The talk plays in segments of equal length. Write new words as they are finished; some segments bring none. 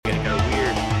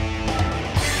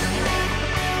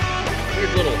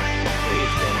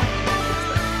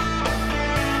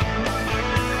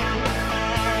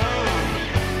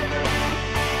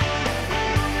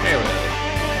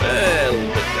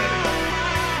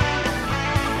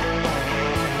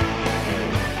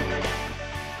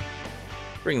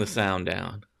Bring the sound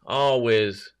down.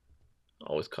 Always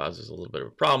causes a little bit of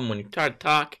a problem when you try to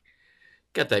talk.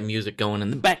 Got that music going in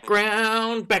the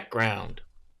background.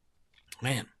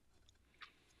 Man.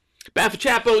 Baffa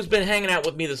Chapo's been hanging out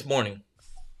with me this morning.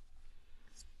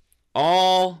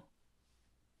 All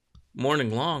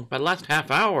morning long. By the last half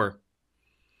hour,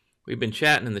 we've been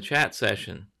chatting in the chat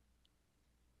session.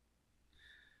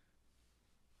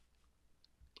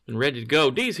 Been ready to go.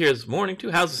 Dee's here this morning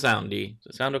too. How's the sound, Dee?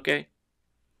 Does it sound okay?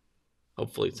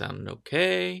 Hopefully it's sounding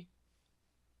okay.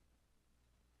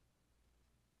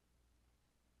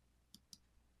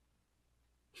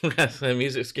 The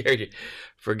music scared you.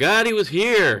 Forgot he was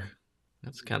here.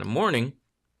 That's kind of morning.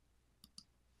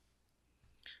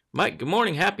 Mike, good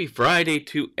morning. Happy Friday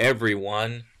to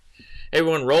everyone.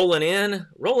 Everyone rolling in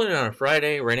on a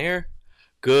Friday. Rainier,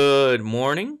 good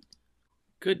morning.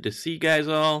 Good to see you guys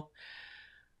all.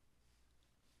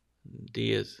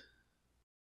 Diaz.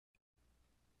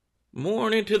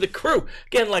 Morning to the crew.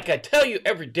 Again, like I tell you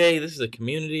every day, this is a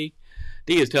community.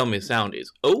 Diaz telling me the sound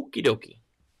is okie dokie.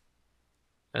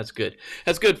 That's good.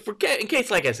 That's good. In case,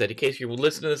 like I said, in case you're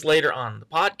listening to this later on the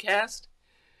podcast,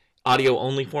 audio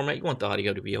only format, you want the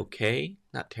audio to be okay,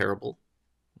 not terrible.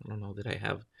 I don't know that I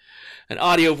have an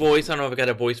audio voice. I don't know if I got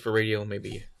a voice for radio.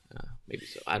 Maybe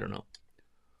so. I don't know.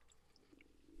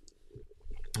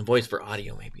 A voice for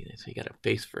audio, maybe. So you got a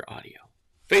face for audio.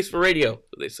 Face for radio,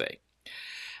 what they say.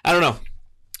 I don't know.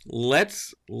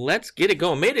 Let's get it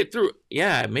going. Made it through.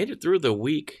 Yeah, I made it through the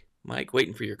week. Mike,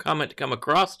 waiting for your comment to come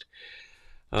across.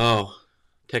 Oh,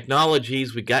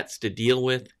 technologies we got to deal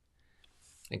with.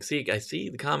 I see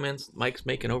the comments Mike's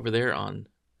making over there on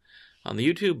the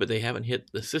YouTube, but they haven't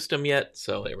hit the system yet.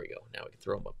 So there we go. Now we can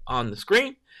throw them up on the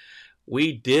screen.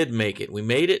 We did make it. We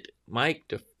made it, Mike,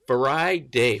 to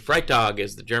Friday. Freitag,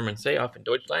 as the Germans say, off in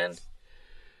Deutschland.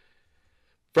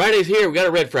 Friday's here. We got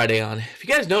a Red Friday on. If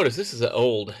you guys notice, this is an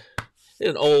old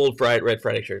Red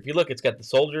Friday shirt. If you look, it's got the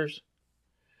soldiers,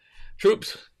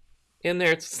 troops in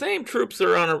there. It's the same troops that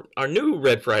are on our new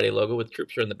Red Friday logo, with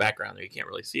troops are in the background there. You can't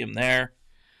really see them there.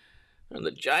 On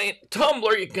the giant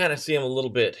tumbler, you can kind of see them a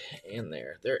little bit in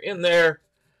there. They're in there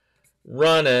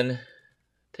running,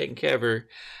 taking care of her,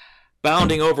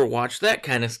 bounding Overwatch, that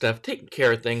kind of stuff, taking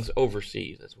care of things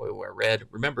overseas. That's why we wear red.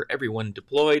 Remember, everyone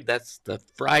deployed. That's the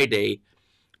Friday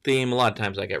theme. A lot of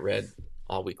times I get red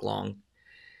all week long.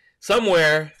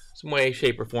 Somewhere, some way,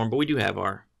 shape, or form, but we do have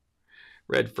our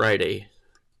Red Friday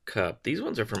cup. These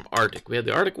ones are from Arctic. We have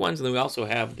the Arctic ones, and then we also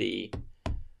have the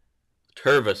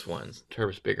Tervis ones,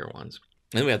 Tervis bigger ones.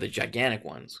 And then we have the gigantic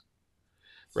ones.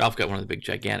 Ralph got one of the big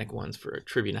gigantic ones for a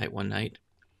trivia night one night.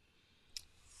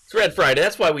 It's Red Friday.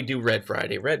 That's why we do Red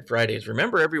Friday. Red Fridays.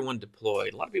 Remember, everyone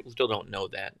deployed. A lot of people still don't know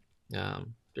that.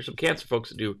 There's some cancer folks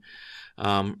that do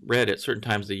red at certain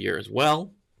times of the year as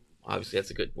well. Obviously,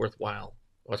 that's a good, worthwhile.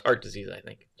 Well, it's heart disease, I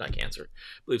think. It's not cancer.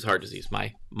 I believe it's heart disease.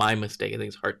 My mistake. I think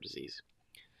it's heart disease.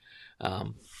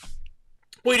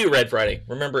 We do Red Friday.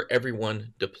 Remember,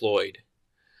 everyone deployed.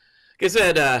 Like I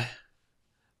said,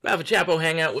 Baffa Chapo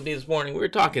hang out with me this morning. We were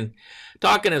talking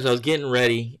as I was getting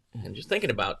ready and just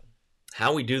thinking about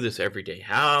how we do this every day,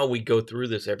 how we go through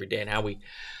this every day, and how we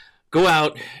go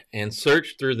out and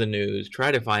search through the news,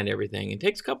 try to find everything. It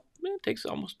takes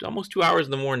almost 2 hours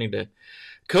in the morning to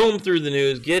comb through the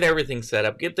news, get everything set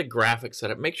up, get the graphics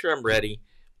set up, make sure I'm ready.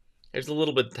 There's a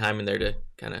little bit of time in there to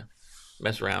kind of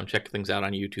mess around, check things out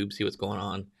on YouTube, see what's going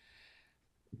on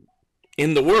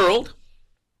in the world.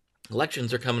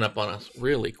 Elections are coming up on us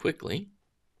really quickly.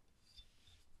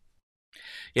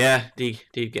 Yeah, D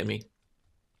get me.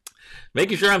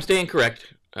 Making sure I'm staying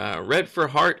correct. Red for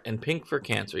heart and pink for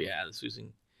cancer. Yeah,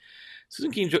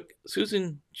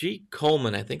 Susan G.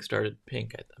 Coleman, I think, started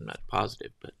pink. I'm not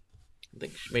positive, but I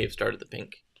think she may have started the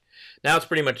pink. Now it's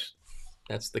pretty much,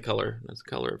 that's the color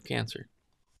of cancer.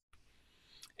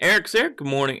 Eric's there. Good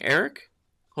morning, Eric.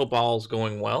 Hope all's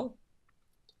going well.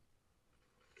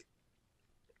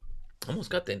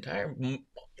 Almost got the entire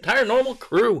normal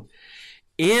crew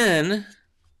in.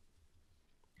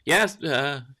 Yes,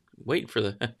 waiting for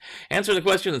the answer the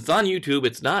question. It's on YouTube.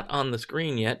 It's not on the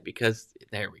screen yet because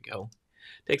there we go.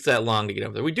 Takes that long to get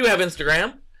over there. We do have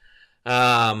Instagram.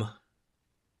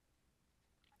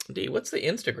 D, what's the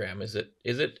Instagram? Is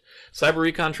it Cyber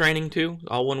Recon Training too?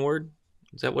 All one word?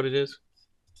 Is that what it is?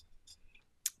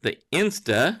 The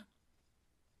Insta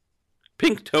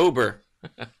Pinktober.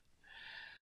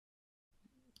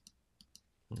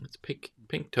 It's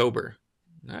Pinktober.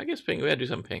 I guess pink. We gotta do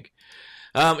something pink.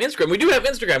 Instagram. We do have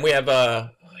Instagram. We have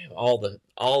all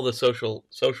the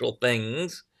social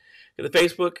things. The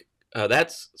Facebook.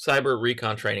 That's Cyber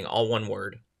Recon Training. All one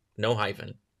word. No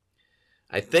hyphen.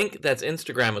 I think that's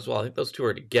Instagram as well. I think those two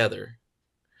are together.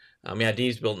 Yeah,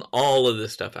 Dee's building all of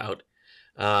this stuff out.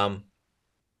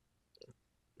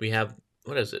 We have,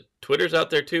 what is it? Twitter's out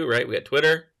there too, right? We got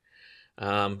Twitter.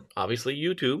 Obviously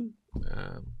YouTube.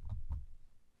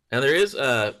 And there is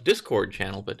a Discord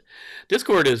channel, but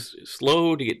Discord is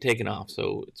slow to get taken off,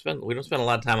 so we don't spend a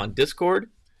lot of time on Discord.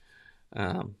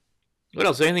 What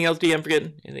else? Anything else, D, I'm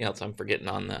forgetting? Anything else I'm forgetting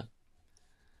on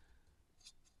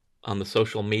the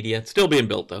social media? It's still being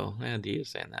built, though. D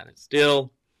is saying that. It's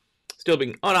still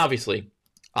being... Oh, and obviously,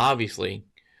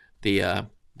 the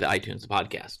iTunes, the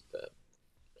podcast,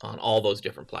 on all those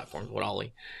different platforms.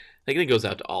 I think it goes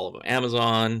out to all of them.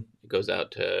 Amazon, it goes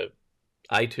out to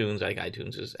iTunes. I think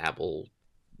iTunes is Apple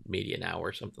Media now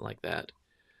or something like that.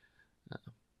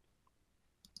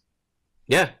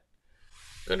 Yeah.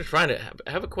 I'm going to try to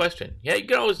have a question. Yeah,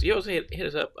 you always hit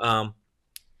us up.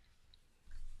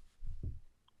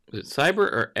 Is it Cyber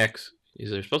or X?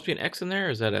 Is there supposed to be an X in there,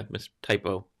 or is that a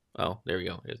typo? Oh, there we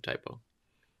go. There's a typo.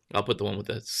 I'll put the one with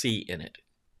the C in it.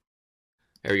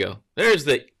 There we go. There's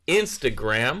the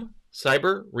Instagram,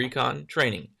 Cyber Recon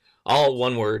Training. All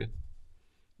one word.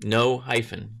 No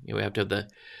hyphen. We have to have the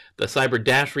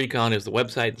Cyber-Recon is the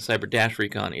website. The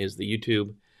Cyber-Recon is the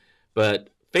YouTube. But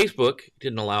Facebook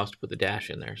didn't allow us to put the dash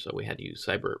in there, so we had to use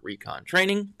Cyber Recon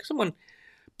Training. Someone,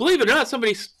 believe it or not,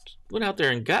 somebody went out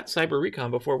there and got Cyber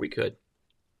Recon before we could.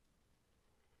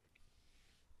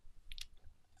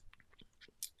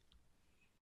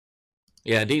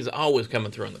 Yeah, Dee's always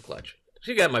coming through in the clutch.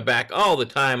 She got my back all the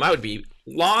time. I would be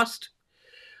lost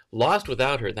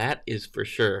without her. That is for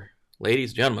sure. Ladies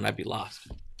and gentlemen, I'd be lost.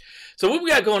 So what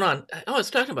we got going on? Oh, it's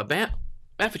talking about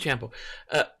Chapo.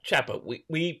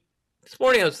 We this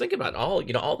morning I was thinking about all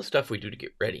the stuff we do to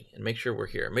get ready and make sure we're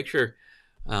here. Make sure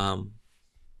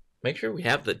we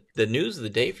have the news of the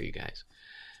day for you guys.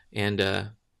 And I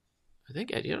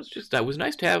think it's just it was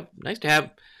nice to have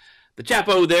the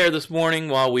Chapo there this morning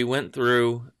while we went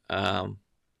through and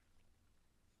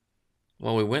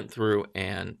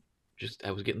just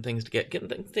I was getting things together.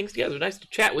 It was nice to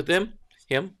chat with him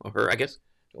or her, I guess.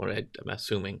 I'm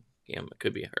assuming him. It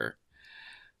could be her.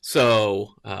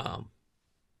 So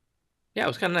yeah, it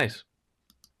was kind of nice.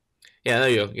 Yeah, there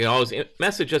you go. You can always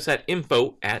message us at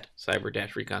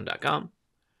info@cyber-recon.com.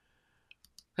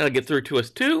 That'll get through to us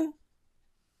too.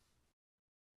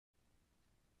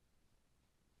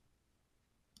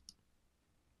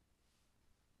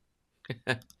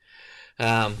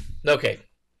 Okay.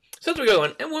 Since we're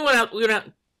going, and we went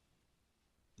out.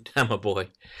 I'm a boy.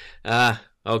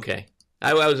 Okay.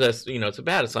 I was it's a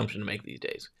bad assumption to make these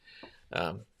days.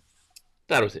 That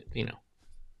was it. You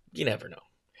never know.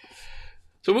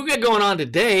 So what we got going on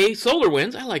today?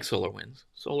 SolarWinds. I like SolarWinds.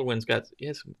 SolarWinds has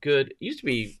some good. They used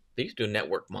to do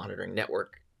network monitoring,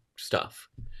 network stuff,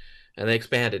 and they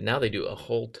expanded. Now they do a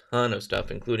whole ton of stuff,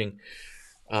 including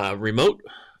remote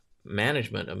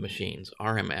management of machines,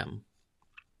 RMM.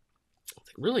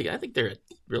 I think they're a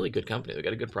really good company. They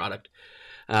got a good product.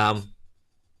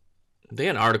 They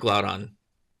had an article out on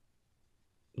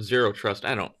Zero Trust.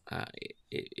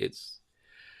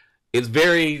 It's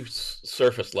very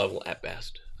surface level at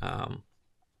best.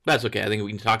 That's okay. I think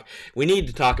we need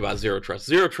to talk about Zero Trust.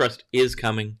 Zero Trust is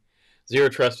coming. Zero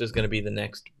Trust is going to be the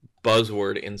next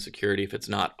buzzword in security if it's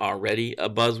not already a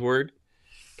buzzword.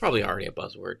 Probably already a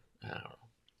buzzword. I don't know.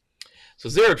 So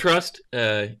Zero Trust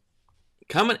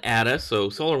coming at us. So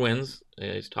SolarWinds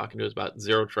is talking to us about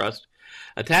Zero Trust.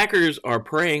 Attackers are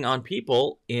preying on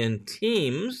people in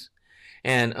teams,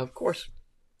 and of course,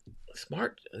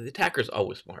 smart. The attacker's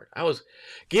always smart. I always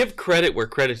give credit where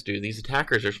credit's due. These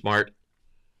attackers are smart.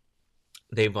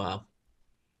 They've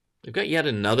got yet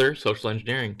another social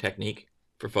engineering technique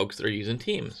for folks that are using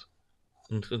teams.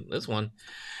 This one,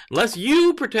 unless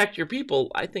you protect your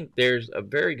people, I think there's a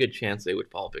very good chance they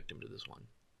would fall victim to this one.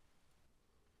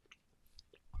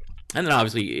 And then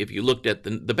obviously, if you looked at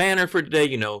the banner for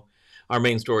today, our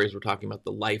main story is we're talking about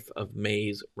the Life of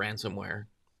Maze ransomware.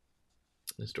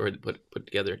 The story that put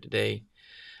together today.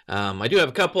 I do have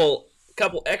a couple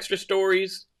extra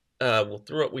stories. We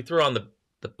threw on the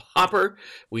popper.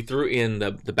 We threw in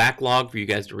the backlog for you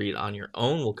guys to read on your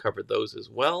own. We'll cover those as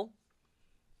well.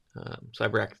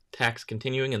 Cyber attacks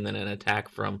continuing, and then an attack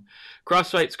from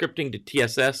cross-site scripting to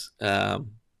TSS. We'll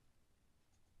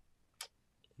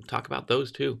talk about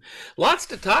those too. Lots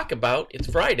to talk about. It's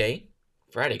Friday.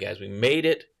 Friday, guys. We made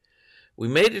it. We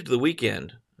made it to the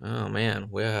weekend. Oh man,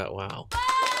 wow.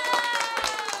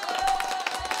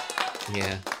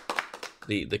 Yeah.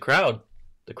 The crowd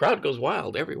goes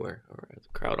wild everywhere. The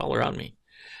crowd all around me.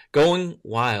 Going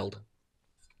wild.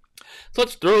 So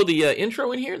let's throw the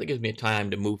intro in here. That gives me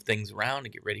time to move things around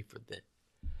and get ready for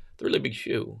a really big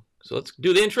shoe. So let's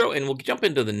do the intro and we'll jump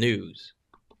into the news.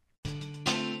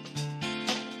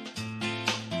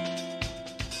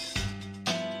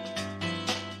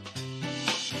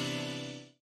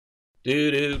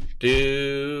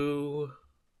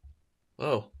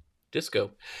 Oh,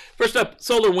 disco. First up,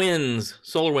 SolarWinds.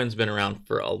 SolarWinds been around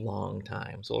for a long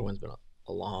time. SolarWinds been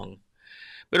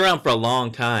around for a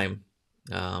long time.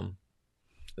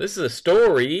 This is a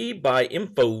story by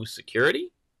Info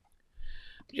Security.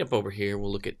 Jump over here.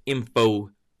 We'll look at Info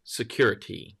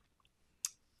Security.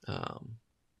 I want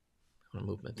to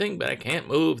move my thing, but I can't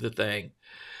move the thing.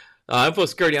 Info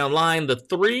Security Online, the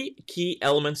 3 key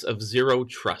elements of zero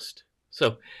trust.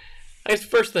 So, I guess the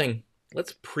first thing,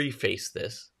 let's preface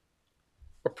this,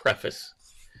 or preface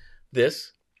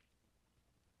this,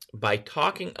 by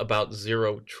talking about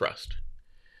zero trust.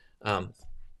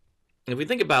 If we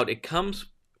think about it, it comes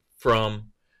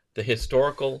from the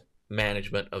historical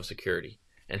management of security.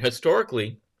 And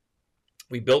historically,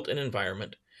 we built an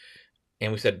environment,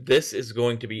 and we said, this is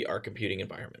going to be our computing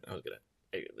environment.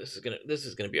 This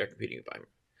is gonna be our computing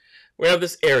environment. We have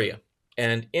this area,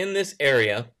 and in this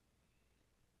area,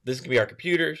 this is going to be our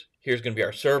computers, here's going to be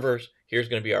our servers, here's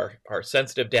going to be our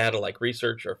sensitive data like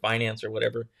research or finance or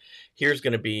whatever. Here's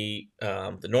going to be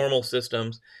the normal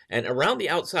systems. And around the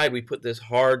outside, we put this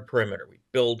hard perimeter. We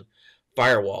build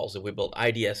firewalls, and we build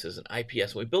IDSs and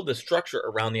IPS. And we build this structure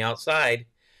around the outside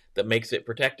that makes it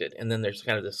protected. And then there's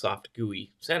kind of this soft,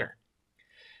 gooey center.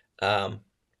 One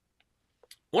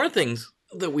of the things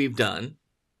that we've done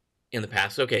in the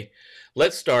past, okay,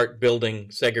 let's start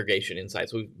building segregation inside.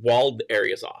 So we've walled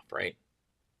areas off, right?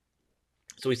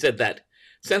 So we said that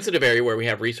sensitive area where we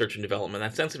have research and development,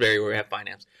 that sensitive area where we have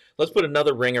finance, let's put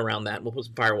another ring around that. We'll put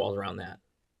some firewalls around that.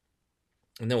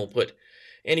 And then we'll put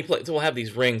any place, so we'll have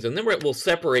these rings, and then we'll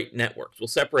separate networks. We'll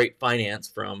separate finance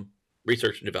from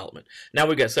research and development. Now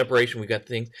we've got separation, we've got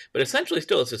things, but essentially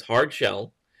still it's this hard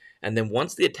shell. And then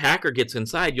once the attacker gets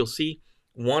inside, you'll see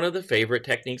one of the favorite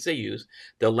techniques they use.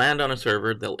 They'll land on a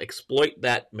server, they'll exploit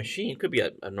that machine. It could be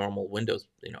a normal Windows,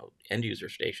 end user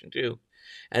station too.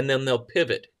 And then they'll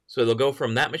pivot. So they'll go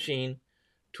from that machine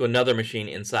to another machine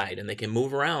inside, and they can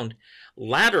move around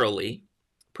laterally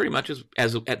pretty much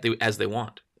as they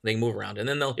want. They move around, and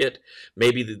then they'll hit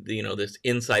maybe this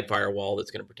inside firewall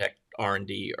that's going to protect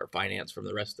R&D or finance from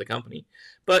the rest of the company.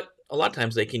 But a lot of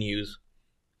times they can use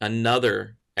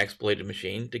another exploited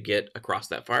machine to get across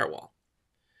that firewall.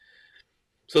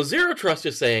 So zero trust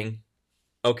is saying,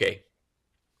 okay,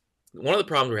 one of the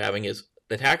problems we're having is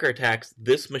the attacker attacks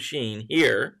this machine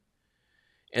here,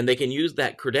 and they can use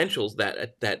that credentials,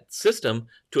 that system,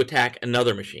 to attack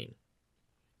another machine.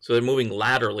 So they're moving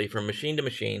laterally from machine to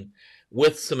machine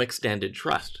with some extended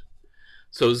trust.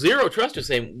 So zero trust is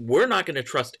saying, we're not going to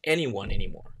trust anyone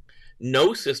anymore.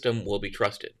 No system will be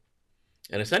trusted.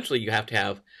 And essentially you have to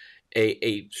have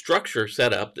a structure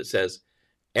set up that says,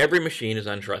 every machine is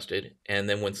untrusted, and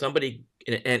then when somebody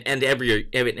and every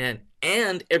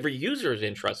user is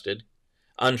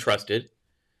untrusted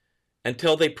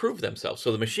until they prove themselves.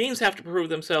 So the machines have to prove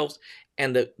themselves,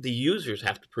 and the users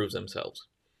have to prove themselves.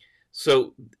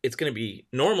 So it's going to be,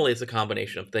 normally it's a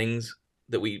combination of things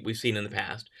that we've seen in the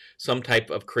past, some type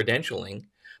of credentialing,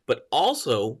 but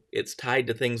also it's tied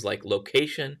to things like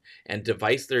location and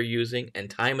device they're using and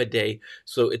time of day.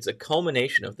 So it's a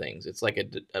culmination of things. It's like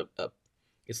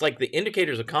it's like the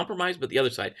indicators of compromise, but the other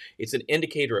side, it's an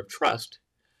indicator of trust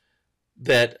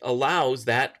that allows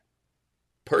that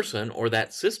person or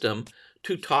that system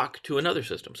to talk to another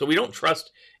system. So we don't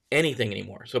trust anything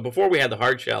anymore. So before we had the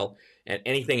hard shell and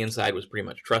anything inside was pretty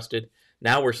much trusted.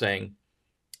 Now we're saying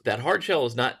that hard shell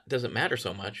doesn't matter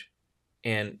so much,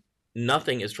 and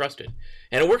nothing is trusted.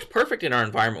 And it works perfect in our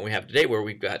environment we have today, where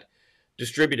we've got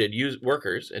distributed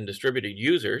workers and distributed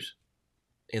users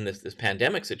in this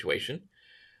pandemic situation.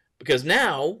 Because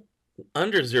now,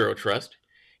 under zero trust,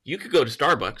 you could go to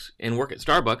Starbucks and work at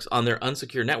Starbucks on their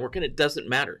unsecured network, and it doesn't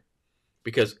matter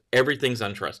because everything's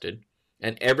untrusted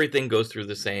and everything goes through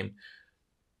the same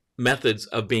methods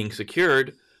of being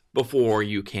secured before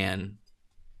you can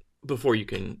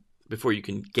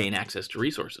gain access to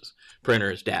resources,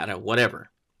 printers, data, whatever.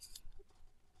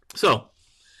 So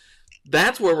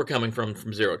that's where we're coming from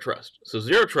zero trust. So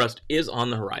zero trust is on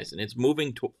the horizon. It's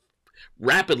moving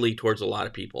rapidly towards a lot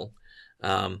of people.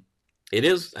 It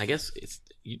is, I guess,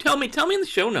 you tell me in the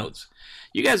show notes.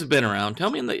 You guys have been around. Tell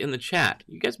me in the chat.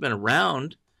 You guys have been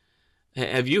around.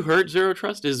 Have you heard zero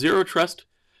trust? Is zero trust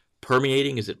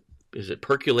permeating? Is it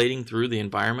percolating through the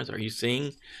environments? Are you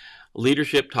seeing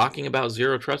leadership talking about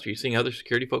zero trust? Are you seeing other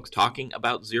security folks talking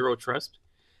about zero trust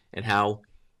and how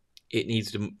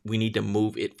we need to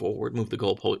move it forward, move the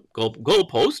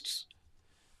goalposts,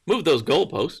 move those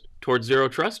goalposts towards zero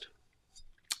trust.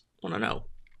 I want to know.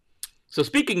 So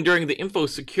speaking during the Info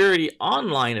Security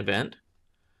Online event,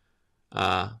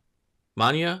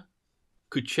 Manya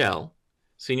Kuchel,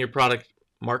 Senior Product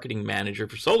Marketing Manager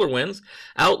for SolarWinds,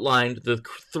 outlined the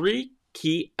 3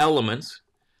 key elements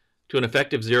to an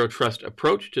effective zero trust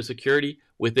approach to security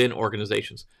within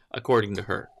organizations, according to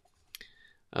her.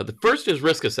 The first is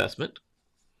risk assessment,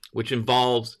 which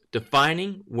involves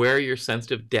defining where your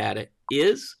sensitive data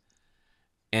is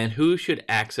and who should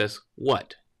access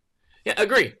what. Yeah,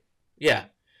 agree. Yeah.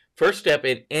 First step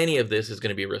in any of this is going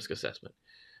to be risk assessment.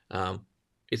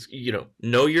 It's,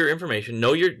 know your information,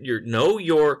 know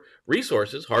your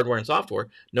resources, hardware and software,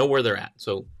 know where they're at.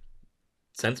 So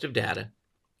sensitive data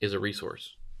is a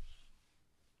resource.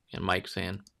 And Mike's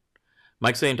saying,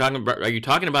 are you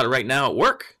talking about it right now at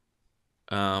work?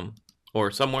 Or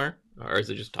somewhere? Or is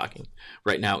it just talking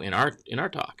right now in our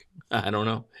talk? I don't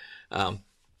know.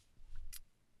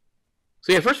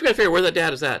 So yeah, first we got to figure out where that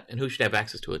data is at and who should have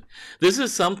access to it. This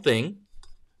is something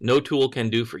no tool can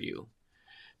do for you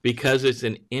because it's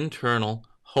an internal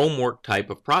homework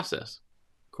type of process,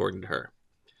 according to her.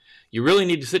 You really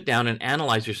need to sit down and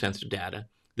analyze your sensitive data.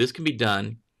 This can be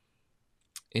done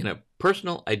in a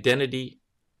personal identity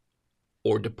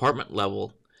or department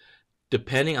level,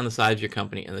 depending on the size of your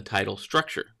company and the title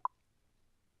structure.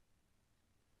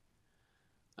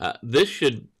 This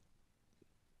should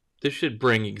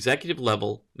bring executive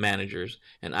level managers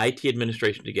and IT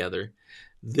administration together.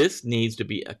 This needs to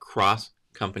be a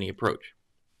cross-company approach.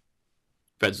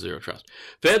 Feds are zero trust.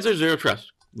 Feds are zero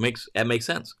trust. That makes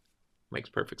sense. Makes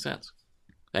perfect sense.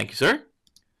 Thank you, sir.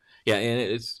 Yeah,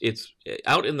 and it's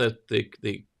out in the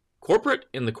corporate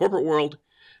world.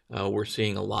 We're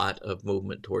seeing a lot of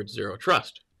movement towards zero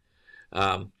trust.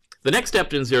 The next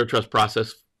step in zero trust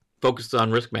process focuses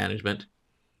on risk management.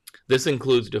 This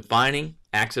includes defining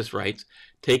access rights,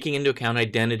 taking into account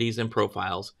identities and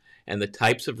profiles, and the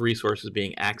types of resources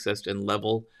being accessed and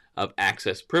level of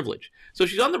access privilege. So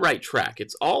she's on the right track.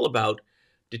 It's all about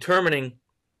determining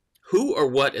who or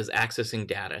what is accessing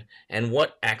data and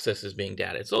what access is being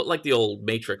data. It's like the old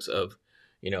matrix of,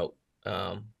 Bella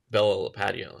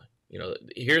Lapadio.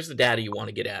 Here's the data you want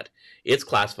to get at. It's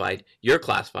classified. You're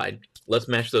classified. Let's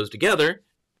mesh those together,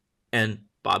 and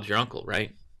Bob's your uncle,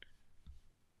 right?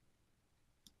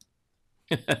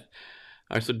 All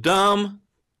right, so dumb.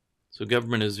 So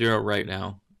government is zero right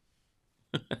now.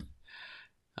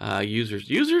 User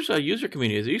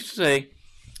communities.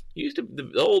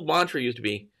 The old mantra used to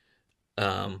be,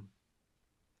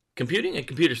 computing and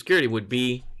computer security would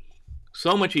be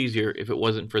so much easier if it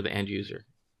wasn't for the end user.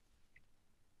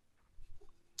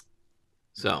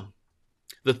 So,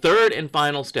 the third and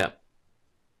final step.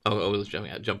 Let's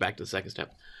jump back to the second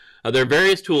step. There are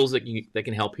various tools that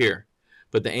can help here,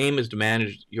 but the aim is to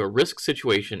manage your risk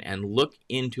situation and look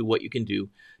into what you can do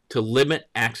to limit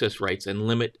access rights and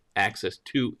limit access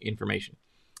to information.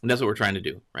 And that's what we're trying to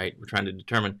do, right? We're trying to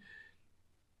determine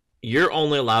you're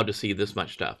only allowed to see this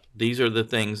much stuff. These are the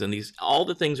things, and all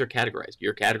the things are categorized.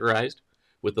 You're categorized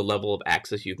with the level of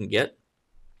access you can get.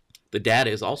 The data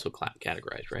is also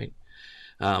categorized, right?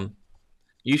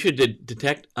 You should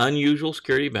detect unusual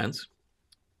security events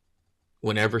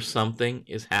whenever something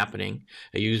is happening.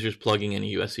 A user's plugging in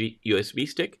a USB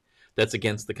stick that's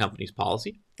against the company's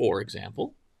policy, for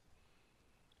example.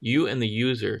 You and the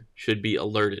user should be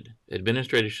alerted.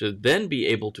 Administrators should then be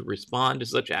able to respond to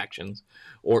such actions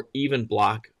or even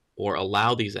block or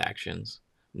allow these actions,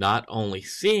 not only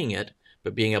seeing it,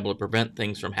 but being able to prevent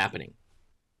things from happening.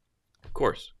 Of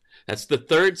course, that's the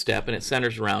third step, and it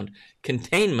centers around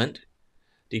containment,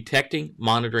 detecting,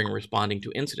 monitoring, and responding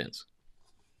to incidents.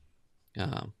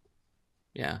 It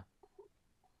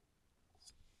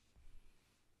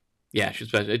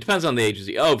depends on the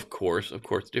agency. Of course,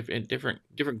 different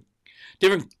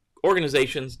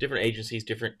organizations, different agencies,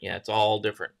 it's all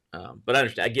different. But I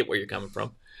understand. I get where you're coming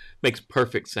from. Makes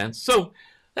perfect sense. So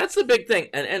that's the big thing,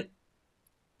 and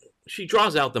she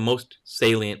draws out the most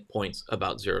salient points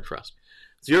about zero trust.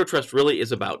 Zero trust really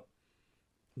is about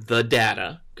the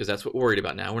data, because that's what we're worried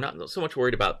about now. We're not so much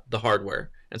worried about the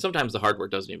hardware, and sometimes the hardware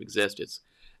doesn't even exist. It's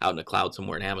out in the cloud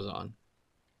somewhere in Amazon.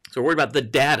 So we're worried about the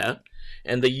data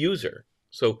and the user.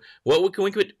 So what can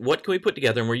we put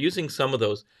together? And we're using some of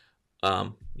those,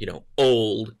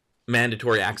 old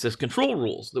mandatory access control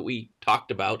rules that we talked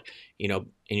about, in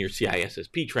your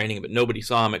CISSP training, but nobody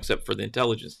saw them except for the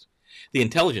intelligence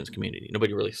community.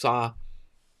 Nobody really saw,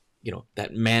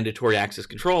 that mandatory access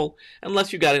control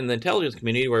unless you got in the intelligence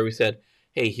community where we said,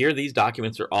 hey, here these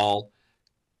documents are all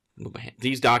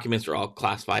These documents are all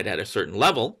classified at a certain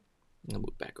level. I'll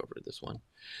move back over to this one.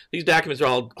 These documents are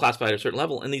all classified at a certain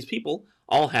level, and these people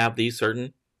all have these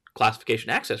certain classification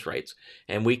access rights,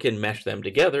 and we can mesh them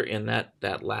together in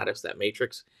that lattice, that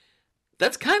matrix.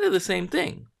 That's kind of the same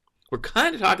thing. We're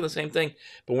kind of talking the same thing,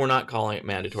 but we're not calling it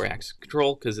mandatory access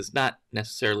control because it's not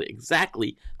necessarily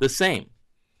exactly the same.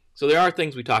 So there are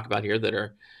things we talk about here that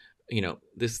are,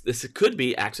 this could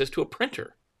be access to a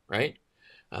printer, right?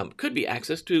 Could be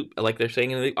access to, like they're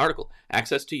saying in the article,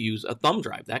 access to use a thumb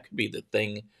drive. That could be the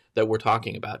thing that we're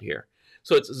talking about here.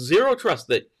 So it's zero trust,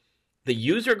 that the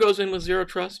user goes in with zero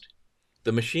trust.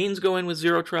 The machines go in with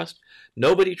zero trust.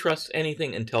 Nobody trusts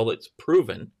anything until it's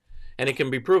proven. And it can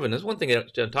be proven. There's one thing I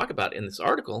don't talk about in this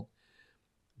article.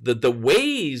 The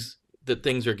ways that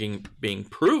things are being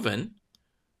proven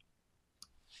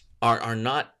are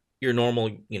not your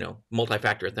normal,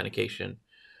 multi-factor authentication,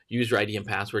 user ID and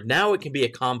password. Now it can be a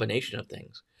combination of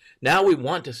things. Now we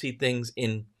want to see things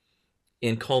in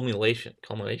culmination.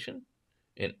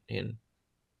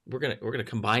 We're gonna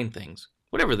combine things,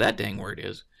 whatever that dang word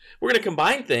is. We're gonna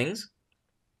combine things,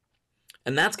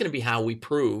 and that's gonna be how we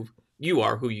prove you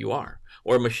are who you are,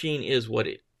 or a machine is what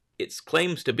it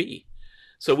claims to be.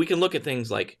 So we can look at things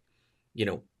like,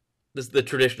 this is the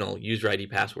traditional user ID,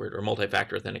 password, or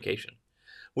multi-factor authentication.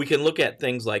 We can look at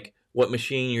things like what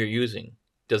machine you're using.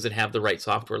 Does it have the right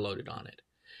software loaded on it?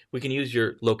 We can use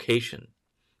your location.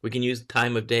 We can use the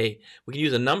time of day. We can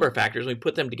use a number of factors, and we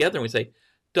put them together and we say,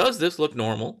 does this look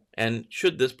normal? And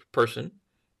should this person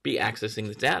be accessing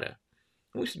the data?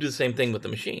 And we should do the same thing with the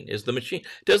machine. Does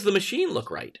the machine look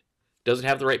right? Does it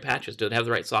have the right patches? Does it have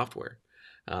the right software?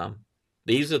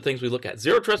 These are the things we look at.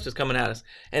 Zero trust is coming at us,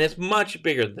 and it's much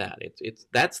bigger than that.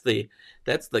 That's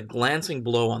the glancing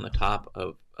blow on the top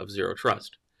of zero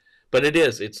trust. But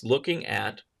it's looking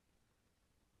at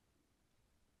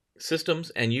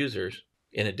systems and users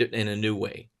in a new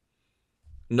way.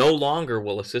 No longer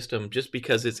will a system, just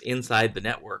because it's inside the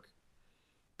network,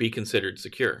 be considered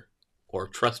secure or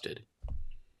trusted.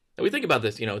 And we think about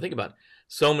this, think about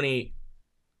so many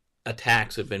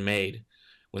attacks have been made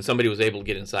when somebody was able to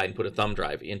get inside and put a thumb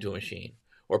drive into a machine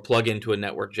or plug into a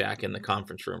network jack in the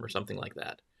conference room or something like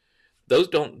that. Those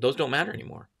don't matter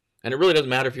anymore. And it really doesn't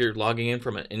matter if you're logging in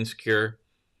from an insecure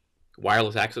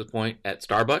wireless access point at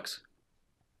Starbucks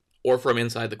or from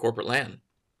inside the corporate LAN.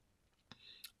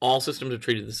 All systems are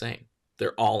treated the same.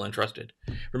 They're all untrusted.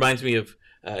 Reminds me of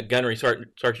Gunnery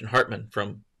Sergeant Hartman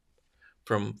from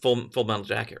Full Metal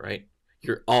Jacket, right?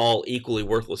 You're all equally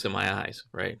worthless in my eyes,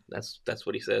 right? That's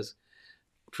what he says.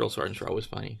 Drill sergeants are always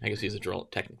funny. I guess he's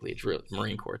technically a drill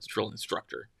Marine Corps. It's a drill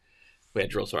instructor. We had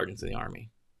drill sergeants in the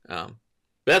Army. But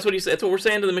that's what he said. That's what we're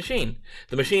saying to the machine.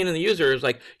 The machine and the user is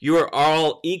like, you are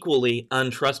all equally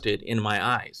untrusted in my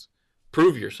eyes.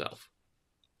 Prove yourself.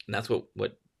 And that's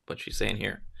what she's saying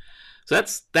here. So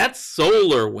that's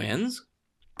SolarWinds,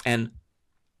 and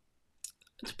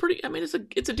it's pretty. I mean, it's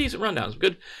a decent rundown. It's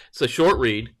good. It's a short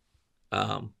read.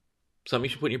 Something you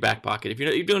should put in your back pocket. If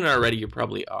you're doing it already, you're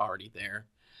probably already there.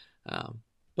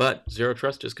 But zero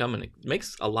trust is coming. It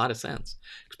makes a lot of sense,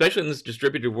 especially in this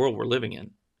distributed world we're living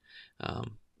in,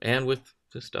 and with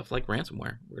this stuff like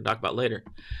ransomware we're gonna talk about later.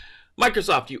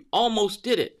 Microsoft, you almost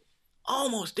did it.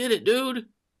 Almost did it, dude.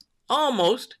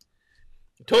 Almost.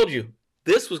 I told you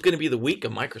this was going to be the week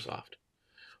of Microsoft.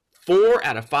 4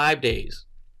 out of 5 days,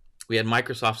 we had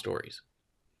Microsoft stories.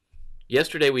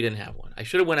 Yesterday, we didn't have one. I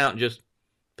should have went out and just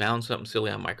found something silly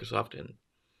on Microsoft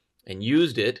and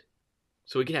used it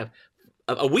so we could have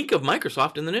a week of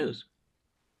Microsoft in the news.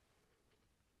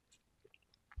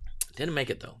 Didn't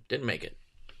make it, though. Didn't make it.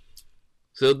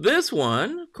 So this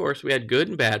one, of course, we had good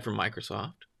and bad from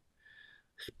Microsoft.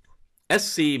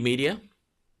 SC Media.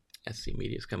 SC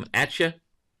Media is coming at you.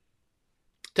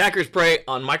 Attackers prey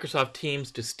on Microsoft Teams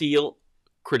to steal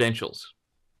credentials.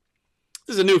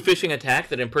 This is a new phishing attack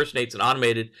that impersonates an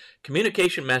automated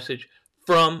communication message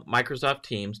from Microsoft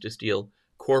Teams to steal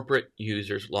corporate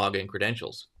users' login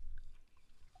credentials.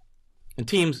 And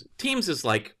Teams is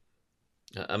like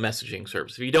a messaging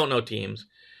service. If you don't know Teams,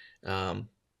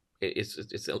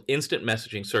 it's an instant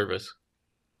messaging service,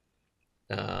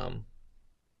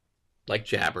 like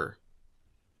Jabber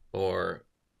or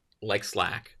like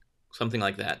Slack. Something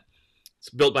like that. It's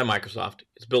built by Microsoft.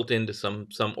 It's built into some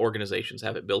organizations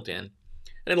have it built in.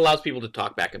 And it allows people to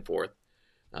talk back and forth,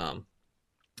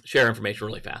 share information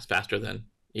really fast, faster than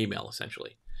email,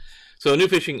 essentially. So new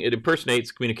phishing, it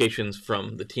impersonates communications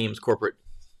from the Teams corporate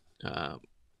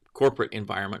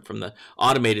environment, from the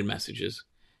automated messages,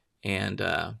 and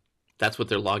that's what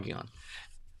they're logging on.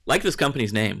 Like this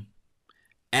company's name,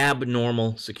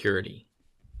 Abnormal Security.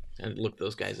 I looked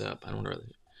those guys up. I don't know.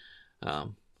 I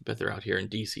bet they're out here in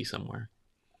DC somewhere.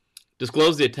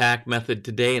 Disclosed the attack method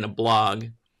today in a blog,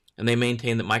 and they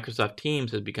maintain that Microsoft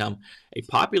Teams has become a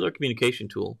popular communication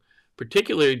tool,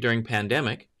 particularly during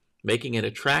pandemic, making it an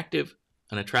attractive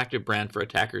brand for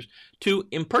attackers to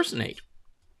impersonate.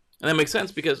 And that makes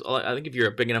sense because I think if you're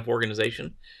a big enough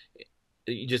organization,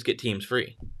 you just get Teams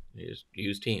free. You just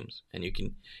use Teams, and you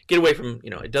can get away from,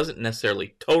 it doesn't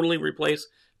necessarily totally replace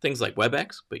things like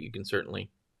WebEx, but you can certainly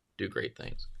do great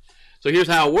things. So here's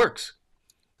how it works.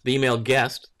 The email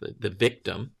guest, the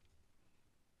victim,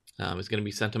 is going to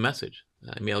be sent a message.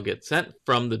 Email gets sent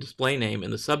from the display name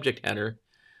in the subject header,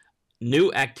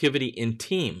 new activity in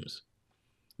Teams,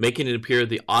 making it appear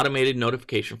the automated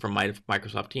notification from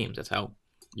Microsoft Teams. That's how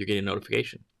you're getting a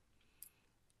notification.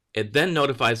 It then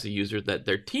notifies the user that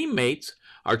their teammates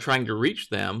are trying to reach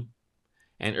them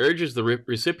and urges the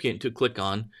recipient to click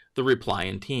on the reply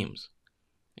in Teams.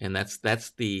 And that's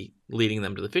the leading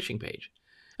them to the phishing page.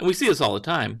 And we see this all the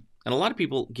time, and a lot of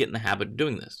people get in the habit of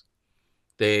doing this.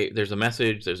 There's a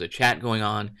message, there's a chat going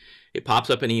on, it pops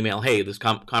up an email, hey, this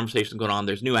conversation is going on,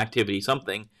 there's new activity,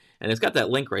 something, and it's got that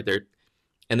link right there.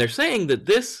 And they're saying that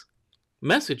this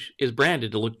message is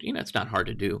branded to look, it's not hard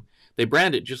to do. They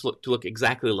brand it just to look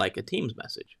exactly like a Teams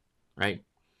message, right?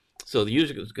 So the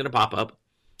user is going to pop up.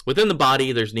 Within the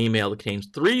body, there's an email that contains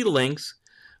 3 links,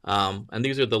 and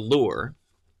these are the lure.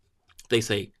 They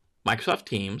say Microsoft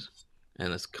Teams,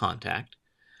 and it's contact.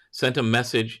 Sent a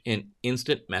message in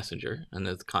Instant Messenger, and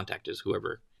the contact is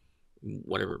whatever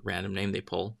random name they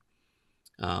pull.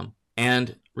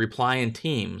 And reply in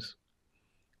Teams.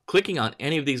 Clicking on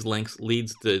any of these links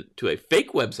leads to a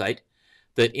fake website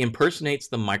that impersonates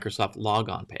the Microsoft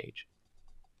logon page.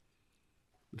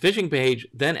 The phishing page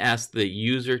then asks the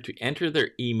user to enter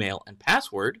their email and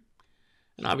password,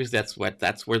 and obviously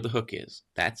that's where the hook is.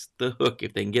 That's the hook.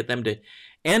 If they can get them to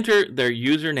enter their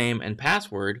username and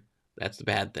password, that's the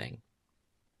bad thing.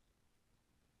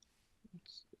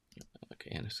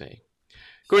 Okay, NSA.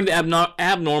 According to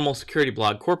Abnormal Security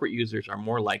Blog, corporate users are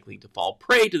more likely to fall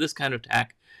prey to this kind of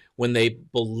attack when they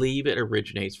believe it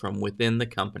originates from within the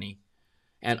company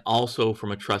and also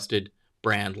from a trusted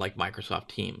brand like Microsoft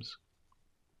Teams.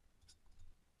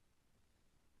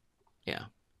 Yeah.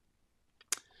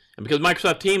 And because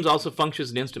Microsoft Teams also functions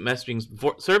as an instant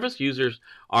messaging service, users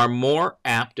are more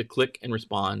apt to click and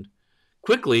respond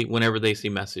quickly whenever they see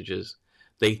messages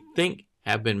they think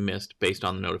have been missed based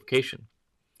on the notification.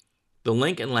 The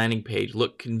link and landing page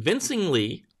look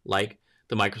convincingly like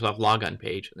the Microsoft logon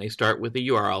page, and they start with a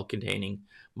URL containing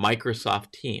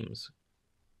Microsoft Teams.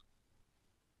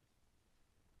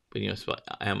 But spell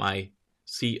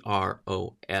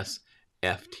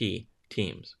MICROSFT,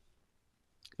 Teams.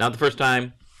 Not the first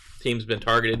time Teams has been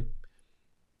targeted.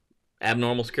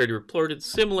 Abnormal Security reported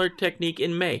similar technique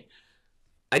in May.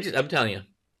 I'm telling you,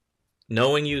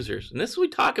 knowing users, and this is what we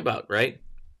talk about, right?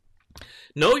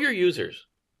 Know your users.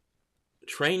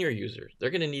 Train your users.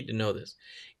 They're going to need to know this.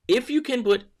 If you can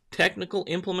put technical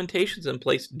implementations in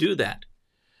place, do that.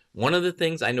 One of the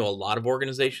things I know a lot of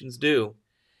organizations do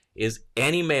is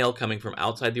any mail coming from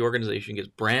outside the organization gets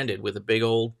branded with a big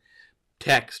old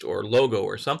text or logo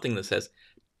or something that says,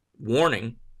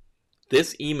 warning,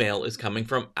 this email is coming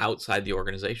from outside the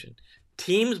organization.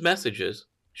 Teams messages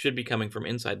should be coming from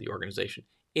inside the organization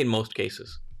in most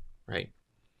cases, right?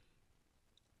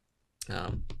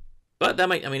 But that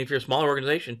might, if you're a smaller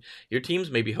organization, your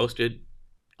Teams may be hosted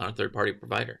on a third-party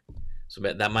provider. So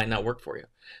that might not work for you.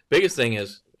 Biggest thing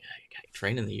is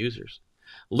training the users.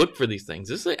 Look for these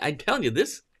things. I'm telling you,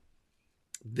 this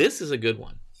is a good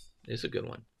one. It's a good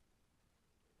one.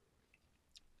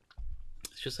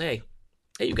 It's just, hey,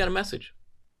 you got a message.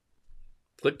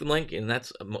 Click the link, and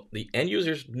that's the end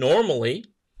users normally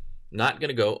not going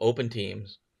to go open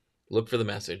Teams, look for the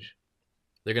message.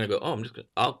 They're going to go,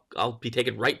 I'll be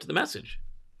taken right to the message.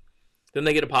 Then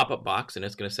they get a pop-up box, and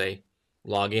it's going to say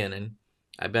log in, and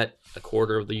I bet a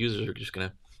quarter of the users are just going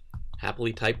to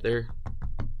happily type their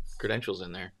credentials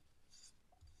in there.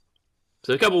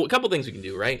 So a couple things we can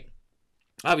do, right?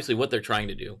 Obviously, what they're trying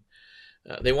to do,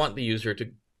 they want the user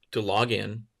to log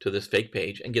in to this fake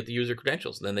page and get the user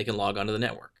credentials, and then they can log onto the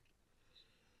network.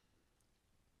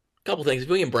 A couple things. If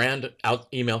we can brand out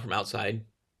email from outside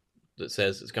that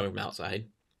says it's coming from outside,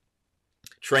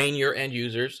 train your end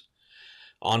users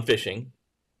on phishing.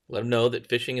 Let them know that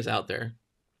phishing is out there.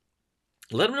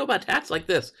 Let them know about attacks like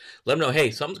this. Let them know,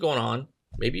 hey, something's going on.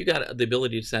 Maybe you got the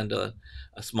ability to send a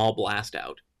small blast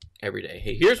out every day.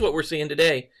 Hey, here's what we're seeing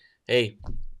today. Hey,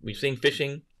 we've seen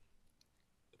phishing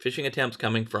attempts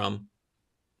coming from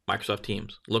Microsoft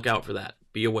Teams. Look out for that.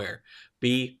 Be aware.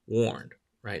 Be warned,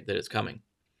 right, that it's coming.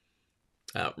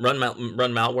 Run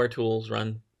malware tools,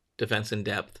 run defense in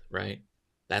depth, right?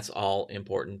 That's all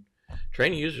important.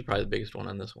 Training users is probably the biggest one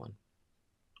on this one.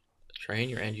 Train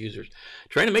your end users.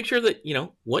 Trying to make sure that,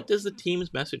 what does the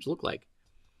Teams message look like?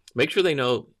 Make sure they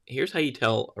know, here's how you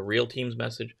tell a real Teams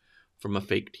message from a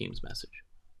fake Teams message.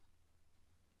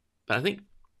 But I think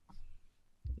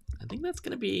that's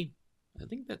going to be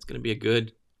a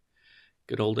good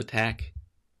old attack,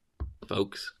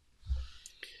 folks.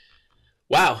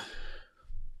 Wow.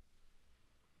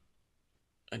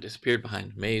 I disappeared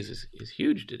behind. Maze is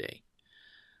huge today.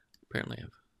 Apparently,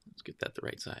 let's get that the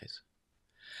right size.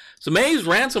 So Maze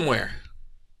ransomware.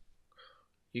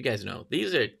 You guys know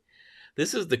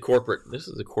this is the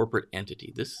corporate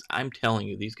entity. I'm telling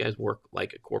you, these guys work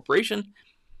like a corporation.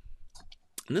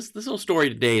 And this little story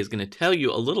today is going to tell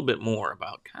you a little bit more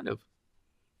about kind of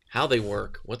how they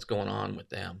work, what's going on with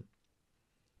them.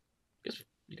 Just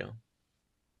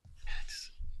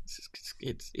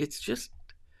it's just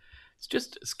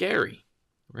scary,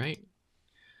 right?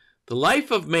 The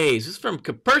Life of Maze. This is from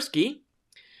Kaspersky.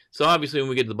 So obviously when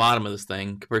we get to the bottom of this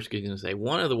thing, Kaspersky is going to say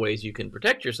one of the ways you can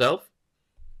protect yourself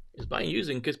is by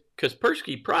using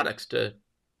Kaspersky products to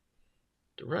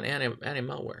run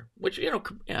anti-malware. Which, if you're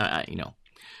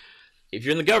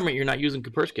in the government, you're not using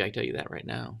Kaspersky, I tell you that right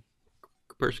now.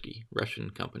 Kaspersky,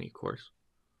 Russian company, of course.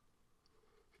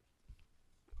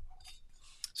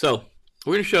 So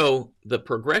we're going to show the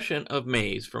progression of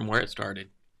Maze from where it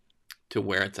started to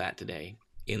where it's at today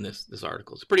in this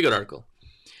article. It's a pretty good article.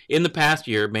 In the past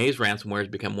year, Maze ransomware has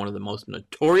become one of the most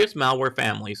notorious malware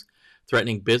families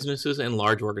threatening businesses and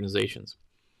large organizations.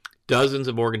 Dozens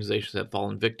of organizations have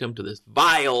fallen victim to this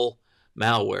vile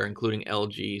malware, including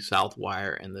LG,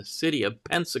 Southwire, and the city of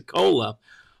Pensacola,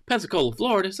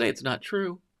 Florida. Say it's not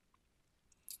true.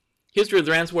 History of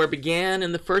the ransomware began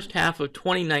in the first half of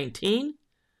 2019.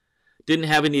 Didn't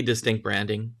have any distinct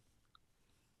branding.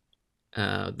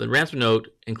 The ransom note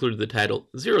included the title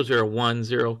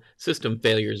 0010 System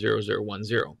Failure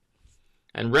 0010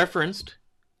 and referenced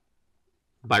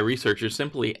by researchers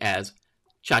simply as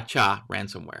Cha-Cha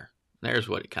ransomware. There's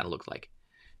what it kind of looks like.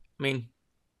 I mean,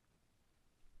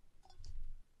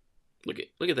 look at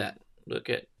that. Look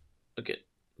at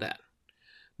that.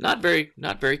 Not very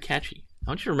catchy. I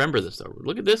want you to remember this though.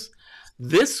 Look at this.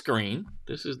 This screen.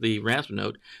 This is the ransom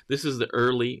note. This is the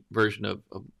early version of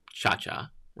Cha-Cha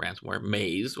ransomware.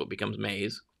 Maze, what becomes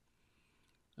Maze.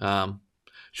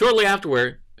 Shortly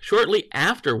afterwards,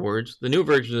 the new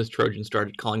version of this Trojan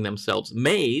started calling themselves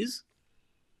Maze,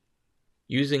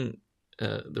 using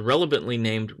the relevantly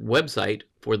named website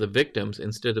for the victims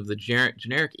instead of the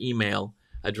generic email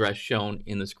address shown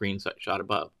in the screenshot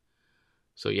above.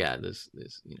 So yeah, this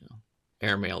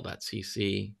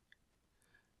airmail.cc,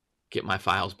 get my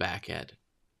files back at.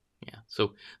 Yeah,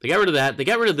 so they got rid of that. They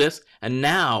got rid of this, and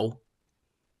now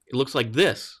it looks like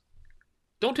this.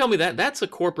 Don't tell me that's a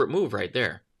corporate move right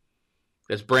there.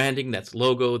 That's branding, that's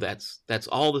logo, that's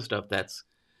all the stuff. That's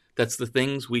the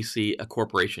things we see a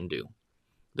corporation do.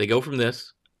 They go from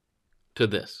this to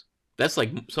this. That's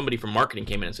like somebody from marketing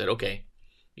came in and said, okay,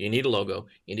 you need a logo,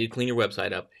 you need to clean your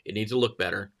website up, it needs to look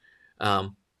better.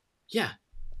 Yeah,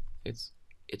 it's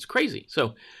crazy.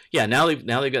 So yeah, now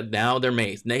they're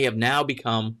Maze. They have now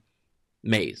become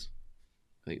Maze.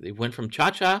 They went from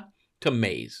Cha-Cha to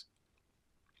Maze.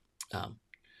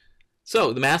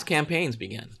 So the mass campaigns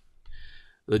began.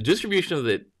 The distribution of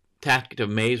the tactic of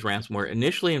Maze ransomware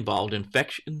initially involved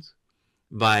infections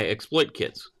by exploit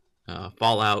kits,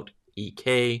 Fallout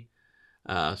EK,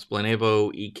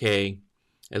 Splanevo EK,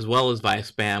 as well as via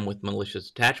spam with malicious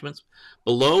attachments.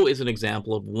 Below is an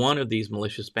example of one of these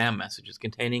malicious spam messages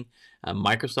containing a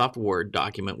Microsoft Word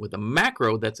document with a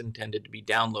macro that's intended to be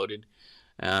downloaded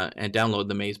and download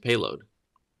the Maze payload.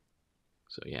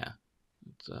 So yeah,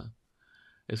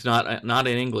 it's not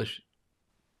in English.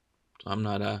 So I'm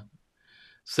not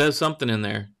says something in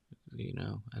there.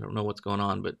 I don't know what's going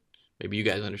on, but maybe you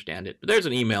guys understand it. But there's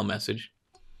an email message.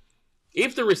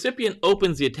 If the recipient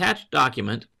opens the attached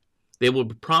document, they will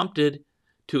be prompted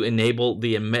to enable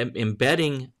the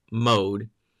embedding mode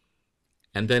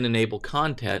and then enable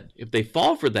content. If they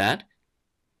fall for that,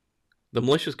 the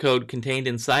malicious code contained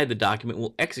inside the document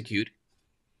will execute,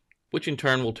 which in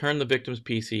turn will turn the victim's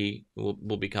PC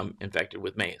will become infected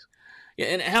with Maze. Yeah,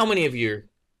 and how many of your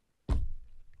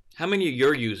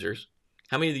users,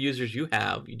 how many of the users you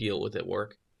deal with at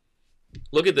work,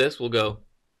 look at this, will go,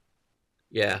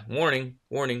 yeah, warning,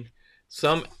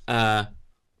 some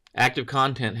active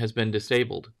content has been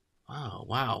disabled. Oh,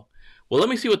 wow. Well, let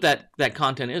me see what that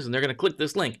content is, and they're going to click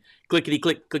this link.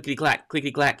 Clickety-click, clickety-clack,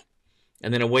 clickety-clack.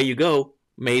 And then away you go.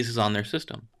 Maze is on their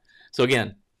system. So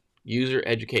again, user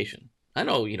education. I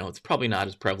know, it's probably not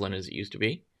as prevalent as it used to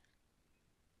be.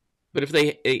 But if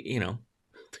they,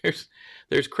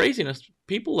 there's craziness.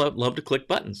 People love to click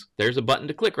buttons. There's a button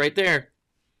to click right there.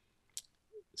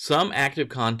 Some active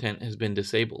content has been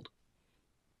disabled.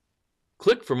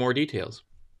 Click for more details.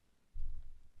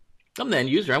 I'm the end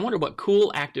user. I wonder what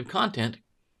cool active content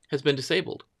has been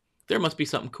disabled. There must be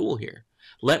something cool here.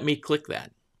 Let me click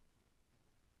that.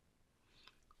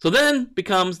 So then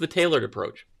becomes the tailored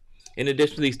approach. In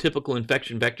addition to these typical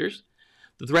infection vectors,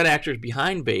 the threat actors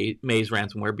behind Maze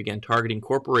ransomware began targeting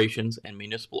corporations and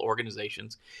municipal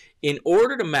organizations in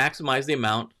order to maximize the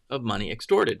amount of money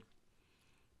extorted.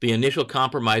 The initial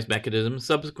compromise mechanism,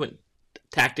 subsequent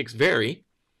tactics vary.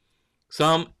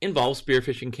 Some involve spear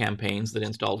phishing campaigns that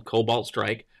installed Cobalt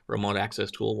Strike remote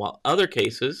access tool, while other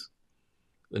cases,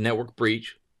 the network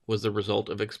breach was the result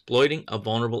of exploiting a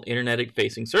vulnerable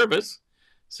internet-facing service,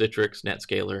 Citrix,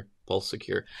 NetScaler, Pulse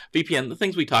Secure, VPN, the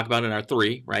things we talk about in our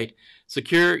 3, right?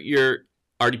 Secure your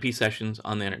RDP sessions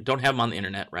on the internet. Don't have them on the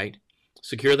internet, right?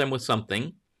 Secure them with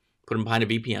something. Put them behind a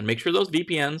VPN. Make sure those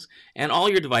VPNs and all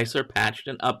your devices are patched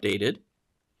and updated.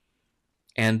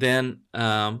 And then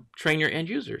train your end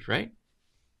users, right?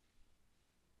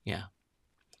 Yeah.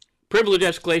 Privilege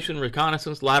escalation,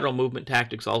 reconnaissance, lateral movement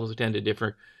tactics also tend to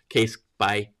differ case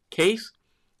by case.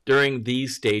 During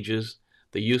these stages,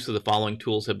 the use of the following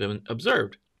tools have been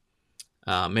observed.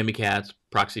 Mimikatz,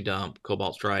 Proxy Dump,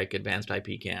 Cobalt Strike, Advanced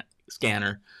IP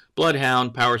Scanner,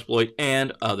 Bloodhound, Powersploit,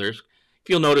 and others. If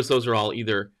you'll notice, those are all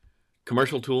either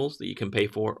commercial tools that you can pay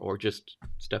for or just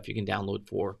stuff you can download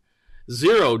for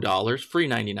 $0, free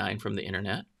 99 from the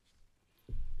internet.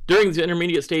 During these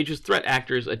intermediate stages, threat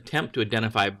actors attempt to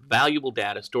identify valuable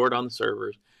data stored on the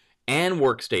servers and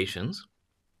workstations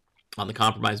on the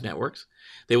compromised networks.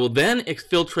 They will then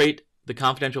exfiltrate the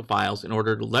confidential files in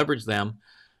order to leverage them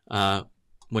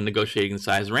when negotiating the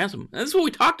size of the ransom. And this is what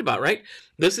we talked about, right?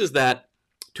 This is that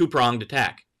two-pronged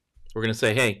attack. We're going to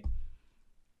say, hey,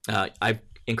 I've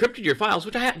encrypted your files,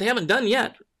 which they haven't done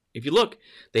yet. If you look,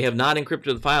 they have not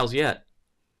encrypted the files yet.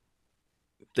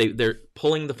 They're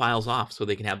pulling the files off so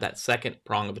they can have that second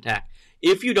prong of attack.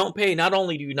 If you don't pay, not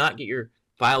only do you not get your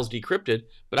files decrypted,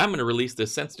 but I'm going to release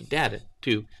this sensitive data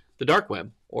to the dark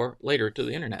web or later to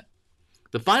the internet.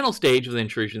 The final stage of the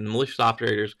intrusion, the malicious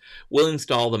operators will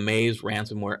install the Maze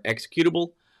ransomware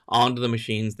executable onto the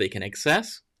machines they can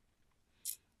access.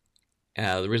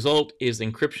 The result is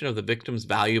encryption of the victim's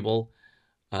valuable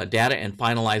data and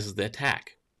finalizes the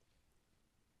attack.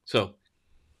 So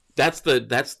that's the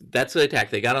attack.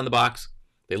 They got on the box,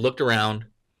 they looked around,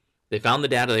 they found the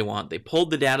data they want, they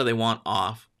pulled the data they want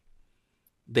off,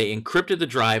 they encrypted the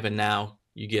drive, and now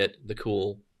you get the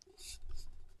cool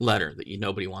letter that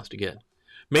nobody wants to get.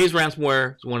 Maze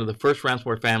ransomware is one of the first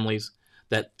ransomware families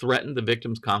that threatened the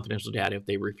victim's confidential data if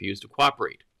they refused to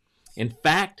cooperate. In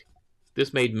fact,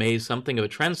 this made Maze something of a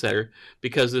trendsetter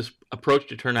because this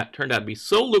approach turned out to be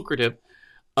so lucrative.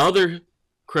 For other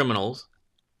criminals,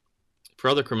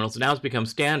 it now has become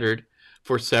standard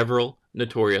for several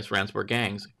notorious ransomware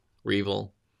gangs: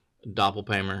 Revil,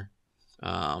 Doppelpaymer,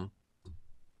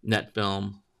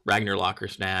 Netfilm, Ragnar Locker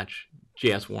Snatch,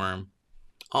 GS Worm.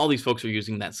 All these folks are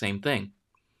using that same thing.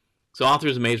 So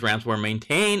authors of Maze ransomware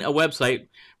maintain a website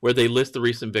where they list the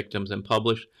recent victims and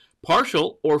publish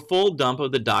partial or full dump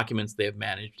of the documents they have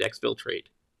managed to exfiltrate.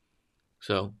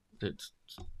 So it's,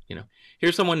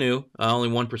 here's someone new. Only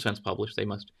 1% is published. They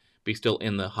must be still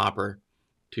in the hopper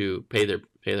to pay their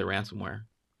ransomware.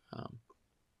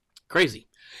 Crazy.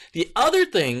 The other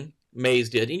thing Maze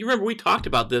did, and you remember we talked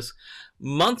about this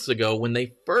months ago when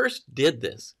they first did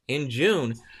this in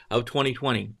June of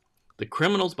 2020. The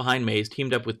criminals behind Maze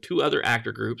teamed up with two other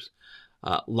actor groups,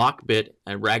 Lockbit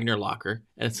and Ragnar Locker,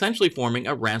 and essentially forming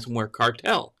a ransomware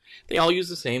cartel. They all use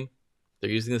they're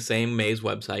using the same Maze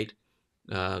website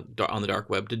on the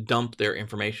dark web to dump their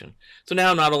information. So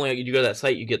now not only do you go to that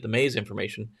site, you get the Maze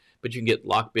information, but you can get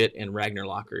Lockbit and Ragnar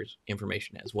Locker's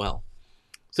information as well.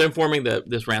 So they're forming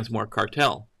this ransomware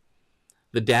cartel.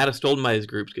 The data stolen by these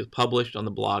groups gets published on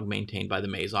the blog maintained by the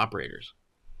Maze operators.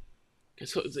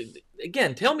 So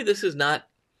again, tell me this is not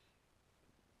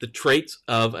the traits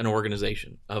of an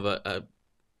organization, of a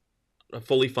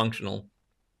fully functional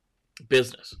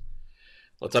business.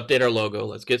 Let's update our logo.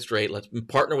 Let's get straight. Let's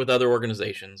partner with other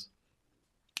organizations.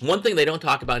 One thing they don't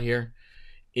talk about here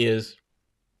is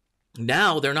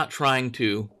now they're not trying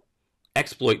to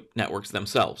exploit networks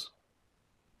themselves.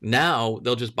 Now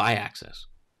they'll just buy access.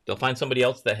 They'll find somebody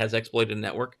else that has exploited a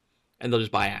network, and they'll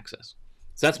just buy access.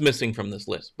 So that's missing from this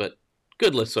list, but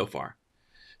good list so far.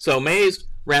 So Maze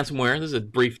ransomware, this is a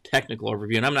brief technical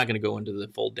overview, and I'm not going to go into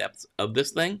the full depths of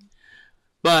this thing,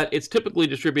 but it's typically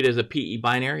distributed as a PE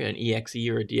binary, an EXE,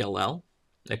 or a DLL,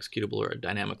 executable or a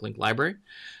dynamic link library,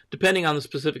 depending on the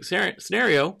specific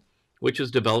scenario, which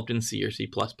is developed in C or C++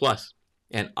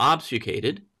 and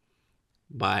obfuscated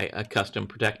by a custom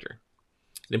protector.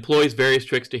 It employs various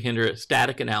tricks to hinder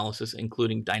static analysis,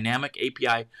 including dynamic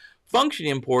API function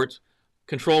imports,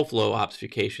 control flow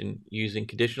obfuscation using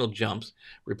conditional jumps,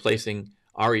 replacing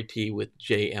RET with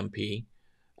JMP,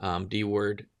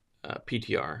 DWORD,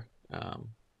 PTR,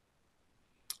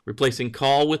 replacing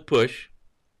call with push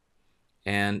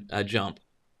and a jump,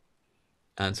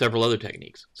 and several other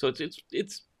techniques. So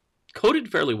it's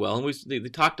coded fairly well, and they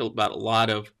talked about a lot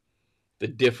of the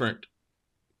different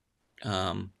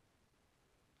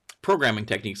programming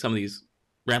techniques some of these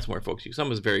ransomware folks use.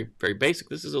 Some is very, very basic.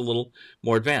 This is a little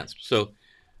more advanced. So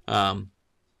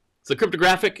the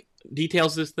cryptographic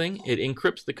details this thing. It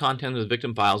encrypts the content of the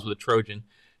victim files with a Trojan,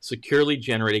 securely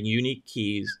generating unique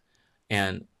keys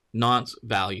and nonce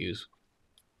values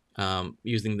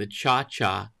using the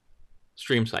Cha-Cha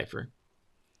stream cipher.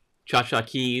 Cha-Cha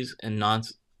keys and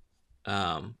nonce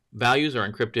values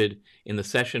are encrypted in the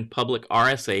session public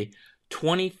RSA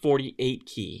 2048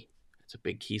 key. That's a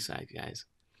big key size, guys,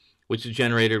 which is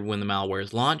generated when the malware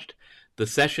is launched. The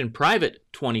session private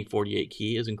 2048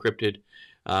 key is encrypted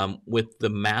with the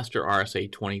master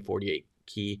RSA 2048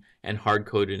 key and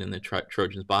hard-coded in the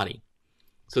Trojan's body.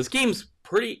 So the scheme's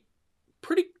pretty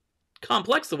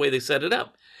complex the way they set it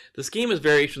up. The scheme is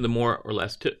variation of the more or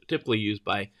less typically used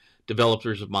by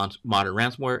developers of modern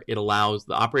ransomware. It allows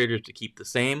the operators to keep the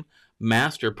same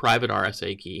master private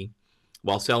RSA key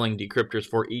while selling decryptors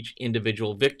for each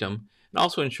individual victim. It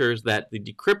also ensures that the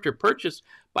decryptor purchased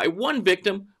by one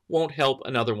victim won't help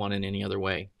another one in any other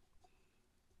way.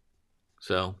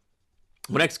 So,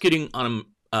 when executing on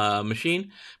a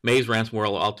machine, Maze ransomware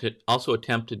will also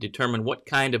attempt to determine what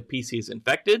kind of PC is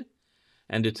infected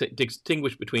and to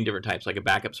distinguish between different types, like a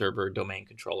backup server, a domain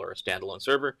controller, or a standalone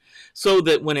server, so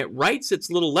that when it writes its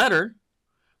little letter,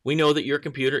 we know that your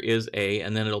computer is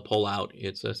and then it'll pull out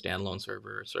it's a standalone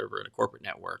server, a server in a corporate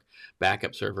network,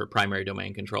 backup server, primary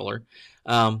domain controller.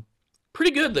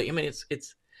 Pretty good. I mean,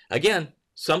 it's again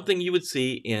something you would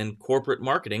see in corporate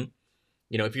marketing.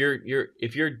 You know, if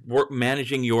you're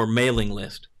managing your mailing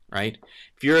list, right?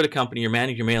 If you're at a company, you're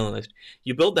managing your mailing list,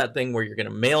 you build that thing where you're going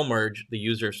to mail merge the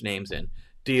users' names in,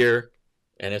 dear,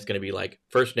 and it's going to be like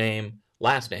first name,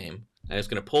 last name, and it's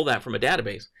going to pull that from a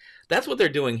database. That's what they're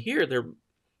doing here. They're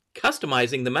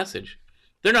customizing the message.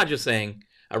 They're not just saying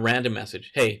a random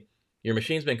message, hey, your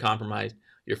machine's been compromised,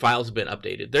 your files have been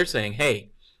updated. They're saying,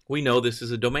 hey, we know this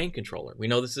is a domain controller. We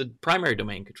know this is a primary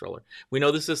domain controller. We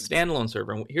know this is a standalone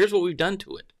server. And here's what we've done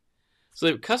to it. So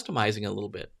they're customizing a little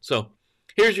bit. So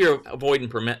here's your avoid and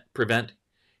prevent.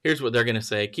 Here's what they're going to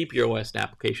say. Keep your OS and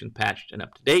application patched and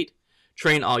up to date.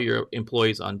 Train all your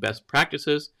employees on best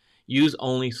practices. Use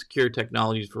only secure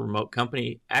technologies for remote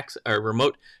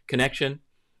remote connection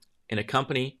in a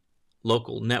company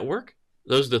local network.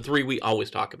 Those are the three we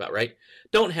always talk about, right?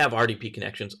 Don't have RDP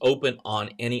connections open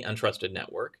on any untrusted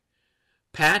network.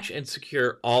 Patch and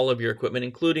secure all of your equipment,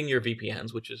 including your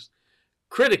VPNs, which is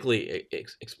critically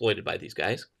exploited by these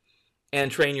guys. And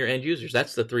train your end users.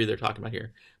 That's the three they're talking about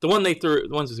here. The ones that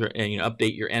are,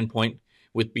 update your endpoint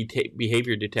with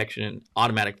behavior detection and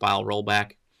automatic file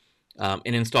rollback, and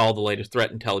install the latest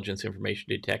threat intelligence information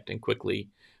to detect and quickly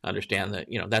understand that,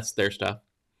 that's their stuff.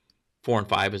 4 and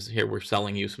 5 is here. We're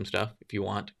selling you some stuff if you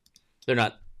want. They're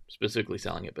not specifically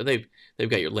selling it, but they've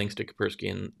got your links to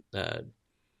Kaspersky and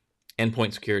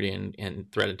endpoint security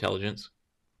and threat intelligence.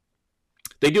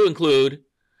 They do include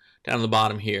down on the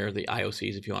bottom here the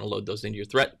IOCs if you want to load those into your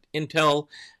threat intel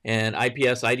and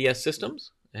IPS IDS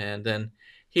systems. And then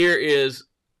here is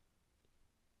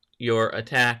your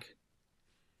attack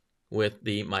with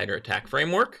the MITRE ATT&CK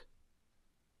framework.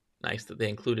 Nice that they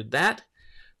included that.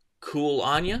 Cool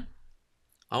on ya.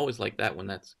 Always like that when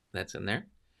that's in there.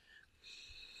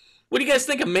 What do you guys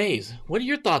think of Maze? What are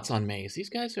your thoughts on Maze? These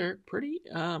guys are pretty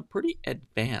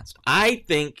advanced. I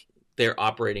think they're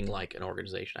operating like an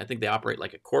organization. I think they operate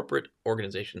like a corporate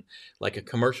organization, like a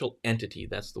commercial entity.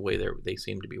 That's the way they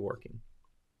seem to be working.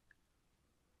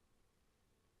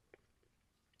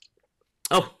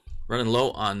 Oh, running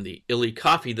low on the illy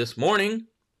coffee this morning,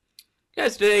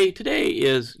 guys. Today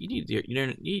is you need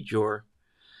your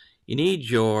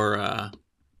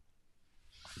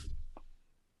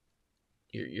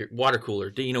water cooler.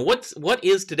 Do you know what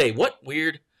is today? What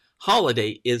weird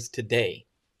holiday is today?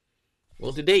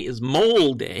 Well, today is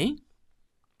Mole Day.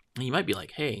 And you might be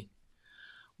like, hey,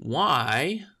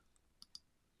 why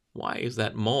is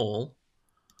that mole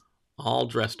all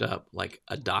dressed up like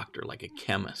a doctor, like a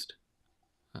chemist?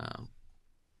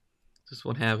 this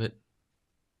one have it?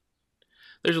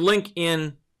 There's a link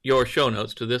in your show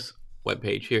notes to this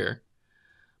webpage here.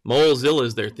 Molezilla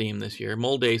is their theme this year.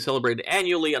 Mole Day celebrated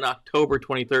annually on October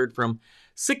 23rd from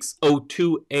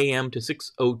 6:02 a.m. to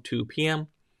 6:02 p.m.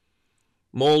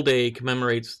 Mole Day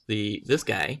commemorates this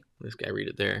guy, read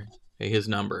it there, his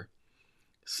number,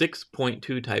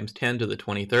 6.2 times 10 to the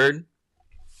 23rd.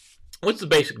 What's the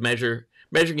basic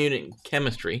measuring unit in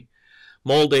chemistry?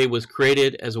 Mole Day was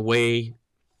created as a way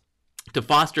to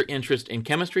foster interest in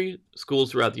chemistry.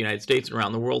 Schools throughout the United States and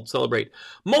around the world celebrate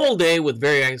Mole Day with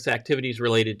various activities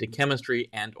related to chemistry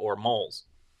and or moles.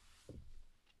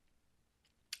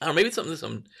 I don't know, maybe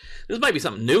this might be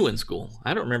something new in school.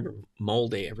 I don't remember Mole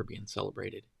Day ever being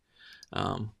celebrated.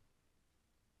 The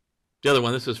other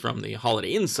one, this is from the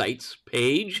Holiday Insights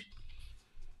page.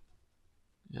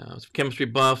 It's chemistry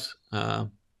buffs.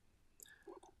 To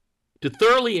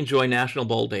thoroughly enjoy National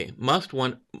Mole Day,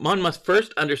 one must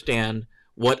first understand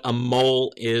what a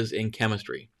mole is in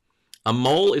chemistry. A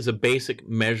mole is a basic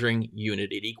measuring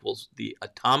unit. It equals the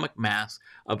atomic mass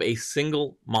of a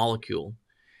single molecule,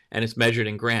 and it's measured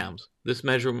in grams. This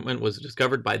measurement was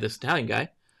discovered by this Italian guy,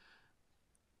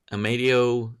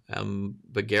 Amedeo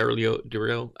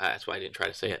Bagliario. That's why I didn't try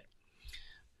to say it.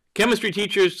 Chemistry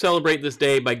teachers celebrate this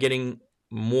day by getting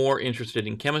more interested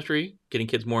in chemistry, getting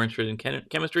kids more interested in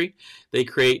chemistry. They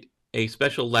create a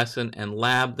special lesson and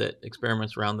lab that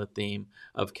experiments around the theme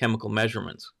of chemical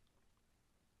measurements.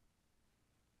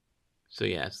 So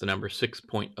yeah, it's the number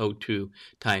 6.02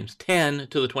 times 10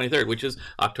 to the 23rd, which is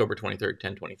October 23rd,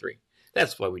 1023.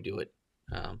 That's why we do it.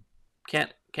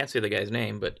 Can't say the guy's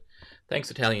name, but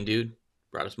thanks, Italian dude.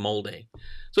 Brought us Mole Day.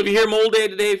 So if you hear Mole Day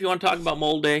today, if you want to talk about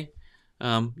Mole Day,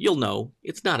 you'll know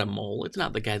it's not a mole. It's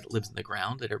not the guy that lives in the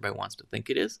ground that everybody wants to think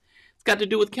it is. It's got to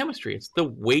do with chemistry. It's the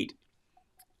weight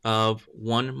of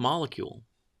one molecule.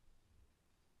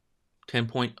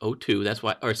 10.02. That's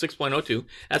why, or 6.02.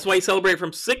 That's why you celebrate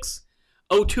from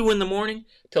 6:02 in the morning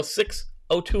till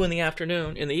 6:02 in the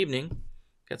afternoon, in the evening.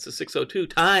 That's the 6:02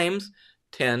 times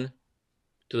 10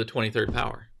 to the 23rd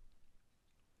power.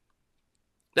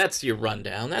 That's your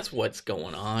rundown. That's what's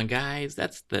going on, guys.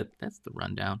 That's the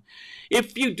rundown.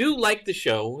 If you do like the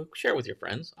show, share it with your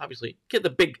friends. Obviously, get the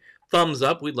big thumbs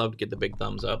up. We'd love to get the big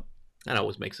thumbs up. That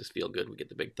always makes us feel good. We get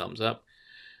the big thumbs up.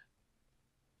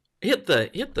 Hit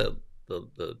the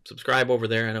subscribe over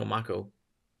there. I know Mako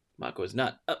has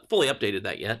not fully updated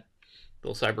that yet. The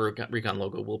little Cyber Recon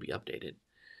logo will be updated.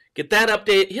 Get that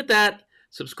update. Hit that.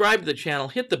 Subscribe to the channel.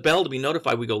 Hit the bell to be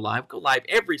notified we go live. Go live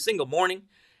every single morning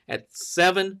at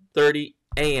 7:30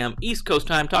 a.m. East Coast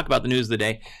time. Talk about the news of the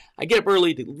day. I get up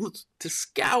early to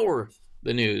scour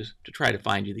the news to try to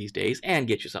find you these days and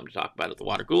get you something to talk about at the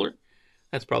water cooler.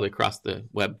 That's probably across the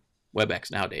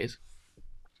WebEx nowadays.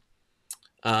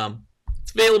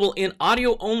 It's available in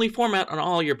audio-only format on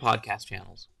all your podcast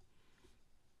channels.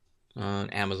 On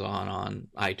Amazon, on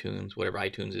iTunes, whatever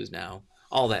iTunes is now.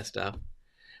 All that stuff.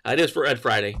 It is for Red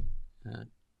Friday.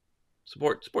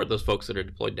 Support those folks that are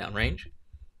deployed downrange.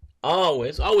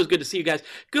 Always good to see you guys.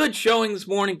 Good showing this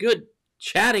morning. Good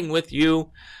chatting with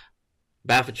you.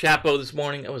 Baffa Chapo this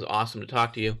morning. It was awesome to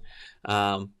talk to you.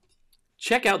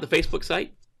 Check out the Facebook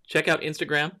site. Check out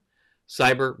Instagram.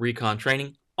 Cyber Recon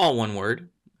Training. All one word.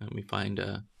 Let me find.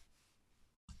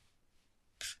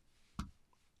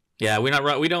 Yeah, we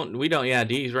don't. Yeah,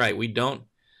 Dee's right. We don't.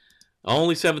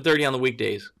 Only 7:30 on the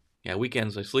weekdays. Yeah,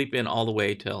 weekends I sleep in all the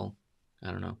way till, I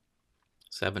don't know,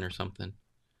 7 or something.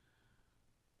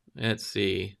 Let's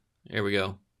see. There we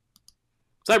go.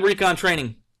 Cyber Recon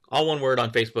Training. All one word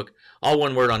on Facebook. All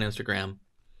one word on Instagram.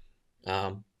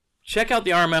 Check out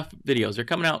the RMF videos. They're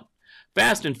coming out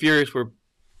fast and furious. We're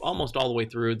almost all the way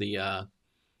through the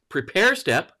prepare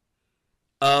step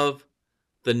of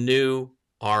the new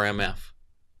RMF.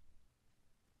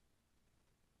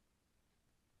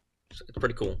 It's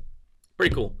pretty cool.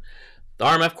 Pretty cool. The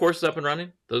RMF course is up and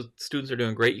running. Those students are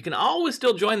doing great. You can always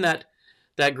still join that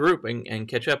group and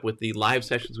catch up with the live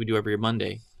sessions we do every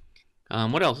Monday.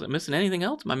 What else? Am I missing anything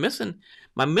else? Am I missing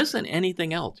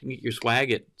anything else? You can get your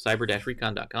swag at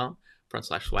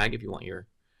cyber-recon.com/swag if you want your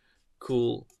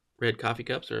cool red coffee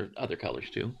cups or other colors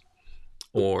too,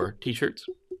 or t-shirts.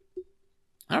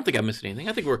 I don't think I'm missing anything.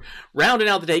 I think we're rounding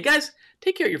out the day. Guys,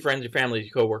 take care of your friends, your family,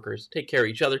 your coworkers. Take care of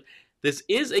each other. This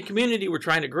is a community we're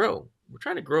trying to grow. We're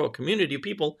trying to grow a community of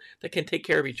people that can take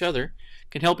care of each other,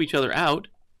 can help each other out.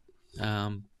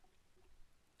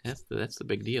 That's the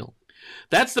big deal.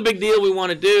 That's the big deal we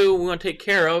want to do. We want to take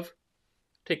care of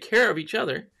each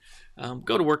other.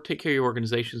 Go to work, take care of your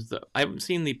organizations. I haven't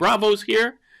seen the Bravos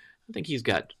here. I think he's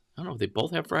got, I don't know if they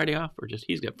both have Friday off or just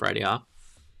he's got Friday off.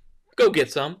 Go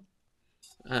get some.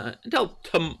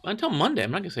 until Monday.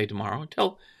 I'm not gonna say tomorrow.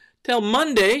 Until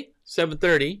Monday,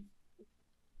 7:30.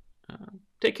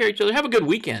 Take care of each other. Have a good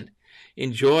weekend.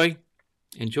 Enjoy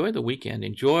the weekend.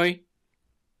 Enjoy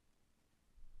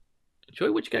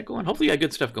what you got going. Hopefully you got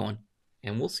good stuff going.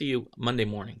 And we'll see you Monday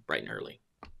morning, bright and early.